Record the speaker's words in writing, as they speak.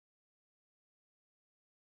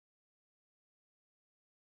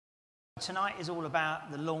Tonight is all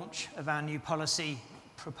about the launch of our new policy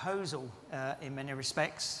proposal in many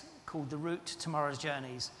respects, called the Route to Tomorrow's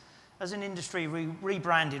Journeys. As an industry, we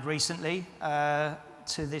rebranded recently to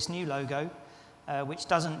this new logo, which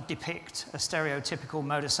doesn't depict a stereotypical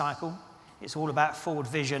motorcycle. It's all about forward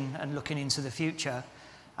vision and looking into the future.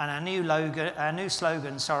 And our new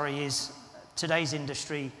slogan, is today's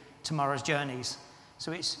industry, tomorrow's journeys.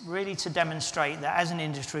 So it's really to demonstrate that as an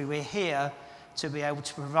industry, we're here to be able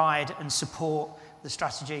to provide and support the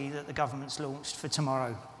strategy that the government's launched for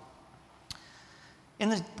tomorrow. In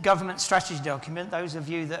the government strategy document, those of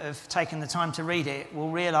you that have taken the time to read it will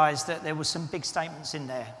realise that there were some big statements in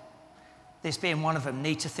there. This being one of them,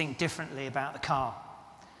 need to think differently about the car.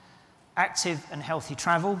 Active and healthy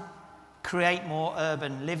travel, create more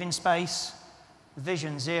urban living space,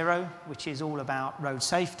 Vision Zero, which is all about road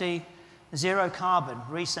safety, zero carbon,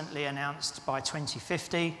 recently announced by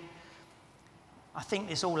 2050. I think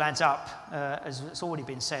this all adds up, as it's already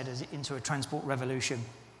been said, into a transport revolution.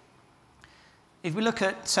 If we look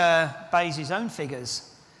at BEIS's own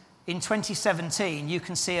figures, in 2017, you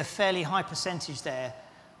can see a fairly high percentage there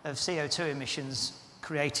of CO2 emissions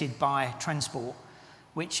created by transport,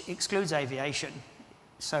 which excludes aviation.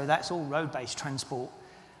 So that's all road-based transport.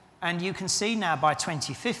 And you can see now by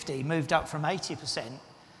 2050, moved up from 80%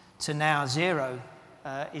 to now zero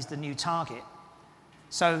is the new target.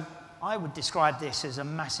 So I would describe this as a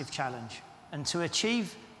massive challenge. And to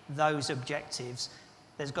achieve those objectives,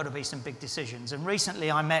 there's got to be some big decisions. And recently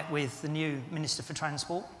I met with the new Minister for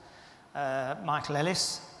Transport, Michael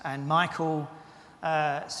Ellis, and Michael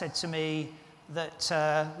said to me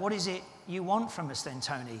that, what is it you want from us then,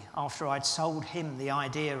 Tony, after I'd sold him the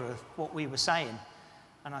idea of what we were saying.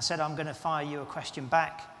 And I said, I'm going to fire you a question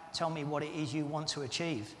back. Tell me what it is you want to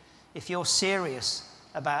achieve. If you're serious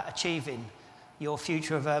about achieving your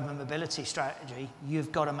future of urban mobility strategy,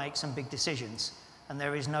 you've got to make some big decisions. And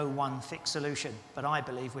there is no one fixed solution, but I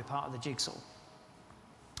believe we're part of the jigsaw.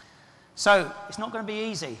 So it's not going to be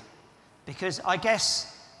easy, because I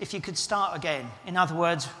guess if you could start again, in other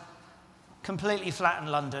words, completely flatten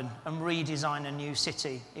London and redesign a new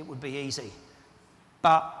city, it would be easy.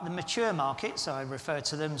 But the mature markets, I refer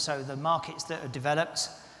to them, so the markets that are developed,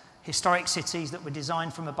 historic cities that were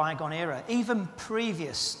designed from a bygone era, even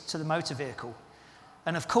previous to the motor vehicle.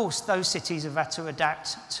 And of course, those cities have had to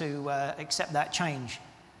adapt to accept that change.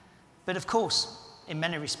 But of course, in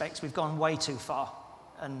many respects, we've gone way too far,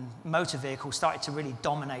 and motor vehicles started to really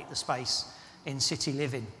dominate the space in city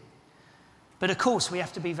living. But of course, we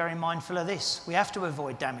have to be very mindful of this. We have to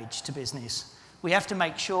avoid damage to business. We have to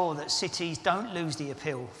make sure that cities don't lose the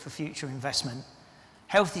appeal for future investment.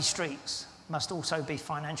 Healthy streets must also be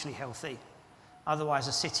financially healthy. Otherwise,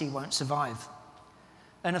 a city won't survive.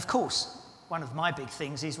 And of course, one of my big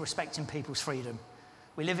things is respecting people's freedom.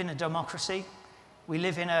 We live in a democracy. We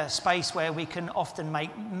live in a space where we can often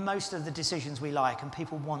make most of the decisions we like, and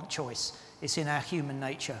people want choice. It's in our human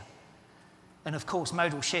nature. And of course,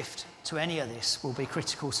 modal shift to any of this will be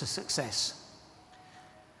critical to success.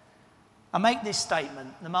 I make this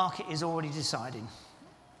statement, the market is already deciding.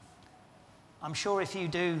 I'm sure if you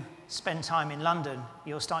do spend time in London,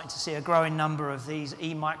 you're starting to see a growing number of these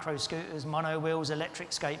e-micro scooters, mono wheels, electric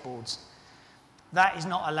skateboards. That is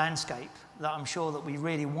not a landscape that I'm sure that we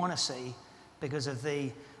really want to see, because of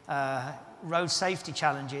the road safety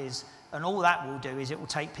challenges, and all that will do is it will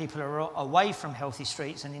take people away from healthy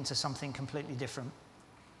streets and into something completely different.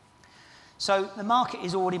 So the market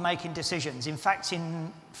is already making decisions. In fact,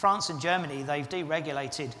 in France and Germany, they've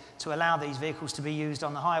deregulated to allow these vehicles to be used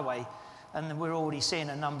on the highway, and we're already seeing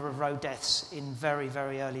a number of road deaths in very,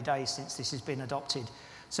 very early days since this has been adopted.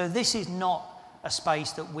 So this is not a space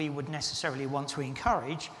that we would necessarily want to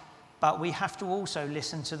encourage, but we have to also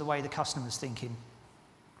listen to the way the customer's thinking.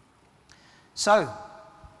 So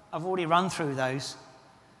I've already run through those,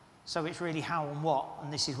 so it's really how and what,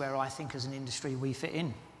 and this is where I think as an industry we fit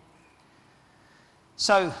in.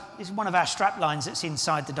 So this is one of our strap lines that's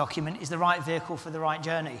inside the document, is the right vehicle for the right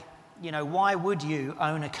journey. You know, why would you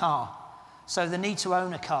own a car? So the need to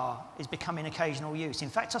own a car is becoming occasional use. In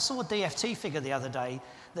fact, I saw a DFT figure the other day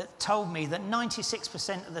that told me that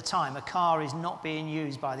 96% of the time a car is not being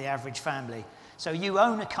used by the average family. So you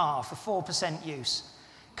own a car for 4% use.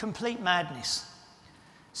 Complete madness.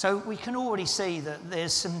 So we can already see that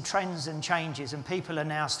there's some trends and changes, and people are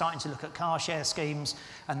now starting to look at car share schemes,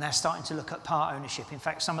 and they're starting to look at part ownership. In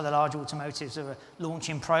fact, some of the large automotives are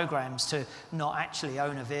launching programs to not actually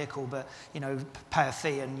own a vehicle, but pay a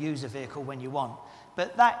fee and use a vehicle when you want.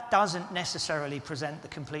 But that doesn't necessarily present the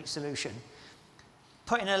complete solution.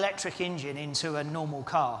 Putting an electric engine into a normal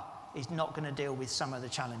car is not going to deal with some of the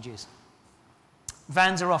challenges.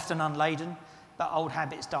 Vans are often unladen, but old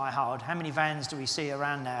habits die hard. How many vans do we see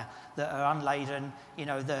around now that are unladen? You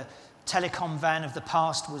know, the telecom van of the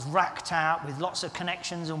past was racked out with lots of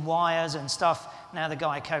connections and wires and stuff. Now the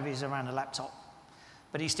guy carries around a laptop,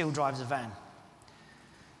 but he still drives a van.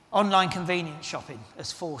 Online convenience shopping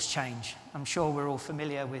has forced change. I'm sure we're all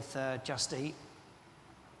familiar with Just Eat,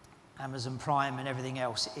 Amazon Prime and everything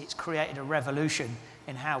else. It's created a revolution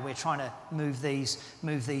in how we're trying to move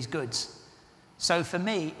these goods. So for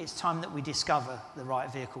me, it's time that we discover the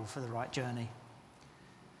right vehicle for the right journey.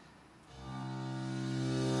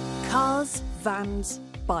 Cars, vans,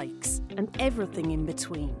 bikes, and everything in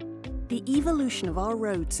between. The evolution of our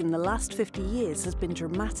roads in the last 50 years has been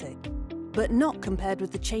dramatic, but not compared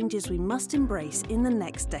with the changes we must embrace in the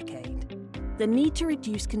next decade. The need to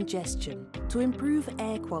reduce congestion, to improve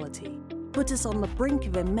air quality, put us on the brink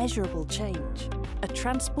of immeasurable change, a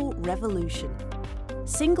transport revolution.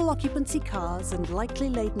 Single occupancy cars and lightly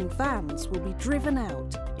laden vans will be driven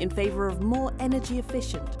out in favour of more energy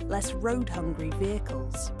efficient, less road hungry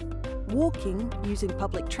vehicles. Walking, using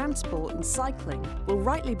public transport and cycling will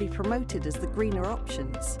rightly be promoted as the greener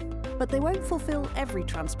options, but they won't fulfil every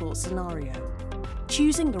transport scenario.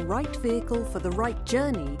 Choosing the right vehicle for the right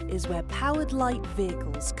journey is where powered light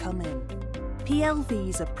vehicles come in.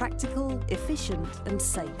 PLVs are practical, efficient and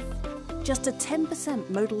safe. Just a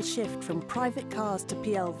 10% modal shift from private cars to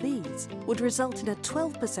PLVs would result in a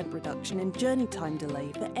 12% reduction in journey time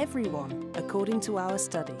delay for everyone, according to our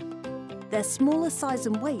study. Their smaller size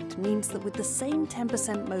and weight means that with the same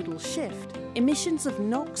 10% modal shift, emissions of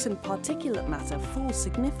NOx and particulate matter fall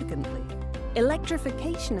significantly.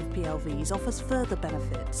 Electrification of PLVs offers further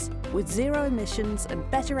benefits, with zero emissions and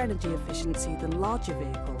better energy efficiency than larger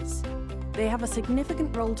vehicles. They have a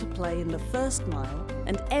significant role to play in the first mile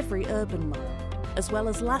and every urban mile, as well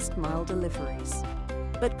as last mile deliveries.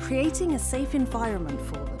 But creating a safe environment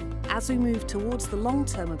for them, as we move towards the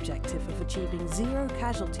long-term objective of achieving zero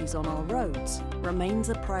casualties on our roads, remains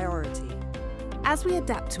a priority. As we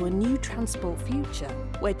adapt to a new transport future,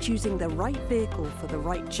 where choosing the right vehicle for the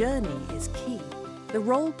right journey is key, the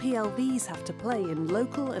role PLVs have to play in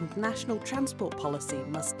local and national transport policy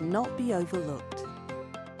must not be overlooked.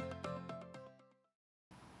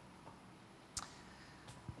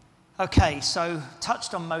 Okay, so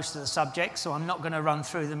touched on most of the subjects, so I'm not going to run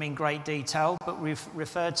through them in great detail, but we've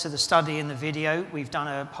referred to the study in the video. We've done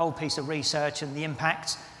a whole piece of research and the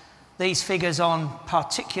impact. These figures on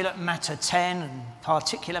particulate matter 10 and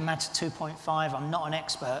particulate matter 2.5, I'm not an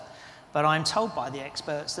expert, but I'm told by the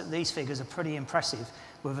experts that these figures are pretty impressive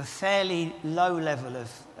with a fairly low level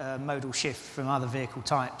of modal shift from other vehicle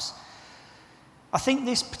types. I think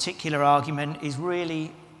this particular argument is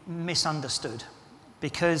really misunderstood,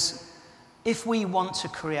 because if we want to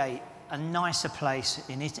create a nicer place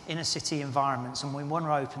in inner city environments and we want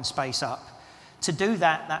to open space up, to do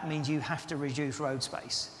that, that means you have to reduce road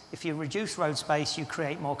space. If you reduce road space, you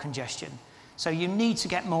create more congestion. So you need to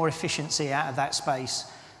get more efficiency out of that space.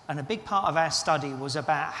 And a big part of our study was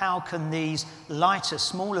about how can these lighter,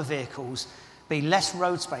 smaller vehicles be less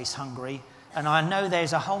road space hungry. And I know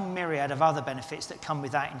there's a whole myriad of other benefits that come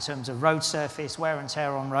with that in terms of road surface, wear and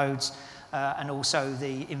tear on roads, and also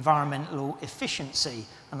the environmental efficiency.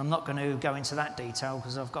 And I'm not going to go into that detail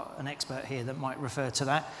because I've got an expert here that might refer to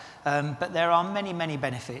that. But there are many, many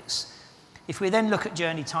benefits. If we then look at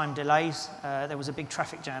journey time delays, there was a big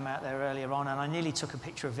traffic jam out there earlier on, and I nearly took a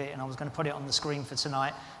picture of it, and I was going to put it on the screen for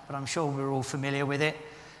tonight, but I'm sure we're all familiar with it.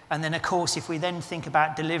 And then, of course, if we then think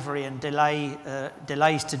about delivery and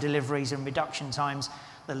delays to deliveries and reduction times,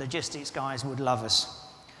 the logistics guys would love us.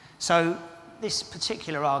 So this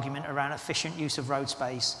particular argument around efficient use of road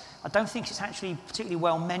space, I don't think it's actually particularly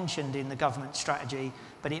well mentioned in the government strategy,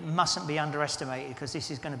 but it mustn't be underestimated because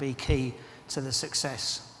this is going to be key to the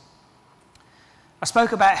success. I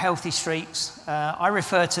spoke about healthy streets. I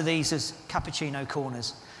refer to these as cappuccino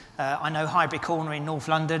corners. I know Highbury Corner in North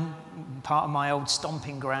London, part of my old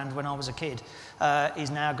stomping ground when I was a kid,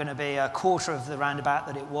 is now going to be a quarter of the roundabout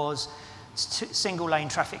that it was. Single lane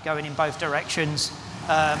traffic going in both directions,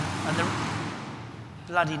 and the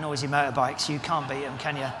bloody noisy motorbikes, you can't beat them,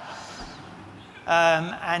 can you?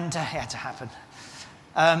 It had to happen.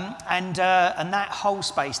 And that whole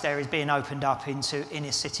space there is being opened up into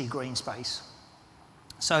inner city green space.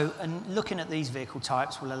 So, and looking at these vehicle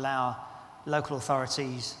types will allow local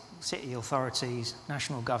authorities, city authorities,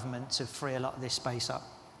 national government to free a lot of this space up.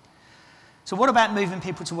 So what about moving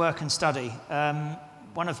people to work and study?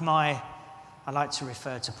 One of my, I like to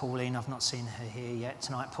refer to Pauline, I've not seen her here yet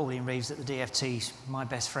tonight, Pauline Reeves at the DFT, my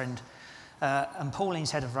best friend. And Pauline's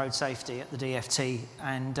head of road safety at the DFT,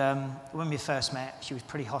 and when we first met, she was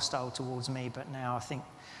pretty hostile towards me, but now I think,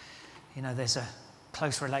 you know, there's a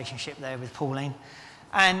close relationship there with Pauline.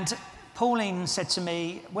 And Pauline said to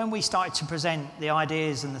me, when we started to present the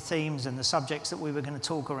ideas and the themes and the subjects that we were going to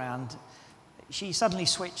talk around, she suddenly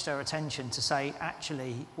switched her attention to say,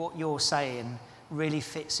 actually, what you're saying really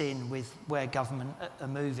fits in with where government are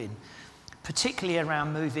moving, particularly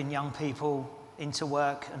around moving young people into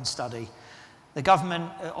work and study. The government,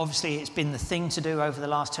 obviously, it's been the thing to do over the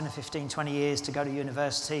last 10 or 15, 20 years to go to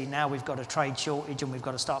university. Now we've got a trade shortage and we've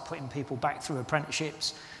got to start putting people back through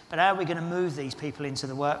apprenticeships. But how are we going to move these people into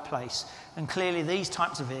the workplace? And clearly these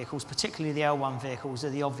types of vehicles, particularly the L1 vehicles, are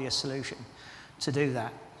the obvious solution to do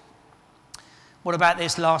that. What about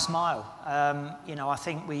this last mile? You know, I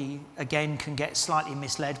think we, again, can get slightly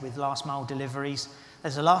misled with last mile deliveries.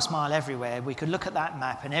 There's a last mile everywhere. We could look at that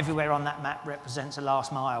map, and everywhere on that map represents a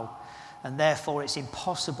last mile. And therefore, it's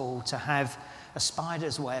impossible to have a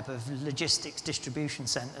spider's web of logistics distribution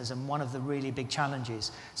centres, and one of the really big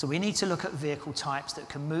challenges. So we need to look at vehicle types that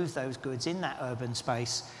can move those goods in that urban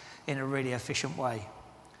space in a really efficient way.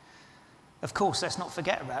 Of course, let's not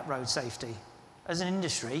forget about road safety. As an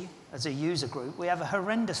industry, as a user group, we have a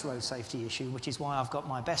horrendous road safety issue, which is why I've got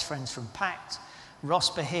my best friends from PACT,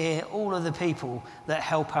 ROSPA here, all of the people that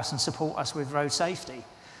help us and support us with road safety.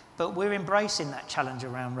 But we're embracing that challenge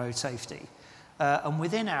around road safety. And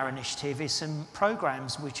within our initiative is some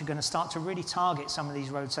programs which are going to start to really target some of these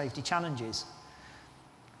road safety challenges.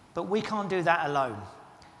 But we can't do that alone.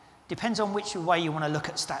 Depends on which way you want to look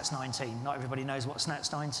at Stats 19. Not everybody knows what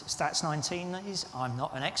Stats 19 is. I'm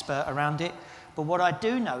not an expert around it. But what I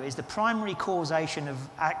do know is the primary causation of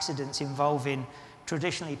accidents involving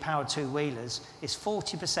traditionally powered two-wheelers is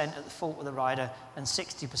 40% at the fault of the rider and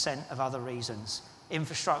 60% of other reasons.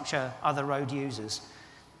 Infrastructure, other road users.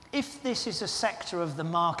 If this is a sector of the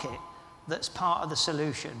market that's part of the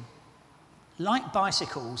solution, like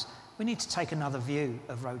bicycles, we need to take another view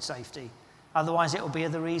of road safety. Otherwise, it will be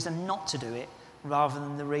the reason not to do it rather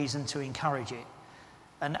than the reason to encourage it.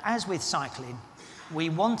 And as with cycling, we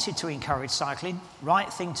wanted to encourage cycling,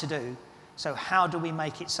 right thing to do, so how do we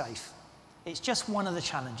make it safe? It's just one of the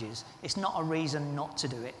challenges. It's not a reason not to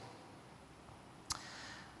do it.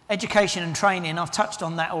 Education and training, I've touched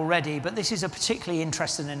on that already, but this is a particularly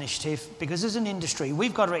interesting initiative because as an industry,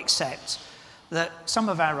 we've got to accept that some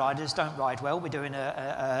of our riders don't ride well. We're doing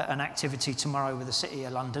an activity tomorrow with the City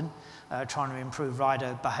of London, trying to improve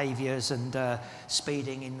rider behaviours and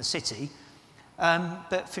speeding in the city.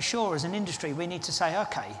 But for sure, as an industry, we need to say,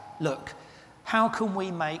 okay, look, how can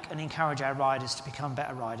we make and encourage our riders to become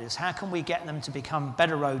better riders? How can we get them to become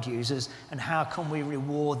better road users? And how can we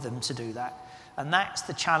reward them to do that? And that's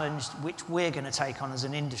the challenge which we're going to take on as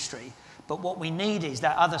an industry. But what we need is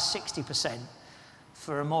that other 60%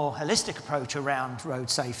 for a more holistic approach around road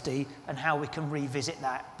safety and how we can revisit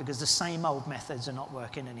that, because the same old methods are not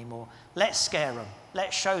working anymore. Let's scare them.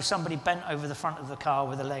 Let's show somebody bent over the front of the car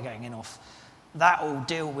with a leg hanging off. That will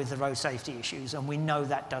deal with the road safety issues, and we know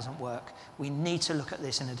that doesn't work. We need to look at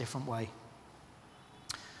this in a different way.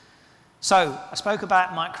 So I spoke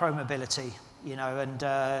about micro-mobility. You know,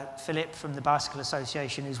 and Philip from the Bicycle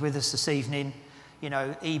Association is with us this evening. You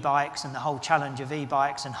know, e-bikes and the whole challenge of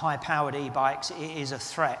e-bikes and high-powered e-bikes, it is a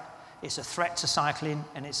threat. It's a threat to cycling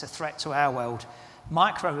and it's a threat to our world.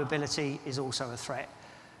 Micro-mobility is also a threat.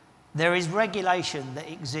 There is regulation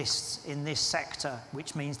that exists in this sector,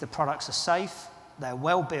 which means the products are safe, they're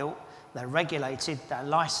well built, they're regulated, they're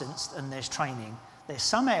licensed, and there's training. There's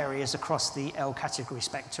some areas across the L category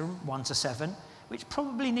spectrum, 1 to 7, which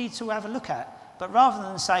probably need to have a look at. But rather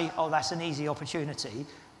than say, oh, that's an easy opportunity,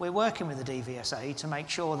 we're working with the DVSA to make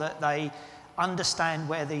sure that they understand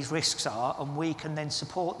where these risks are, and we can then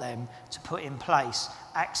support them to put in place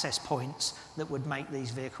access points that would make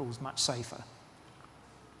these vehicles much safer.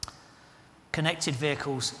 Connected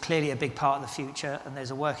vehicles, clearly a big part of the future, and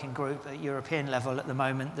there's a working group at European level at the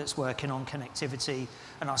moment that's working on connectivity.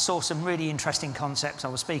 And I saw some really interesting concepts. I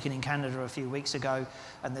was speaking in Canada a few weeks ago,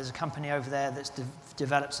 and there's a company over there that's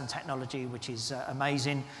developed some technology which is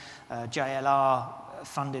amazing. JLR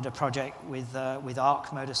funded a project with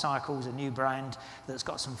ARC motorcycles, a new brand that's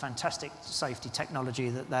got some fantastic safety technology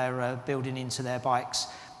that they're building into their bikes,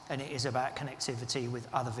 and it is about connectivity with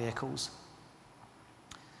other vehicles.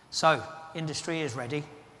 So, industry is ready.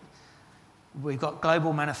 We've got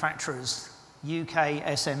global manufacturers, UK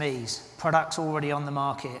SMEs, products already on the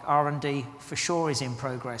market, R&D for sure is in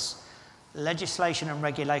progress. Legislation and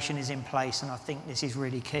regulation is in place, and I think this is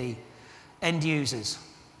really key. End users,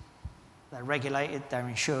 they're regulated, they're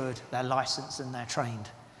insured, they're licensed, and they're trained.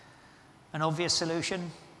 An obvious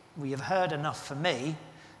solution, We have heard enough for me,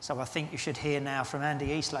 so I think you should hear now from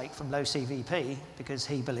Andy Eastlake from Low CVP, because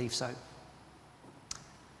he believes so.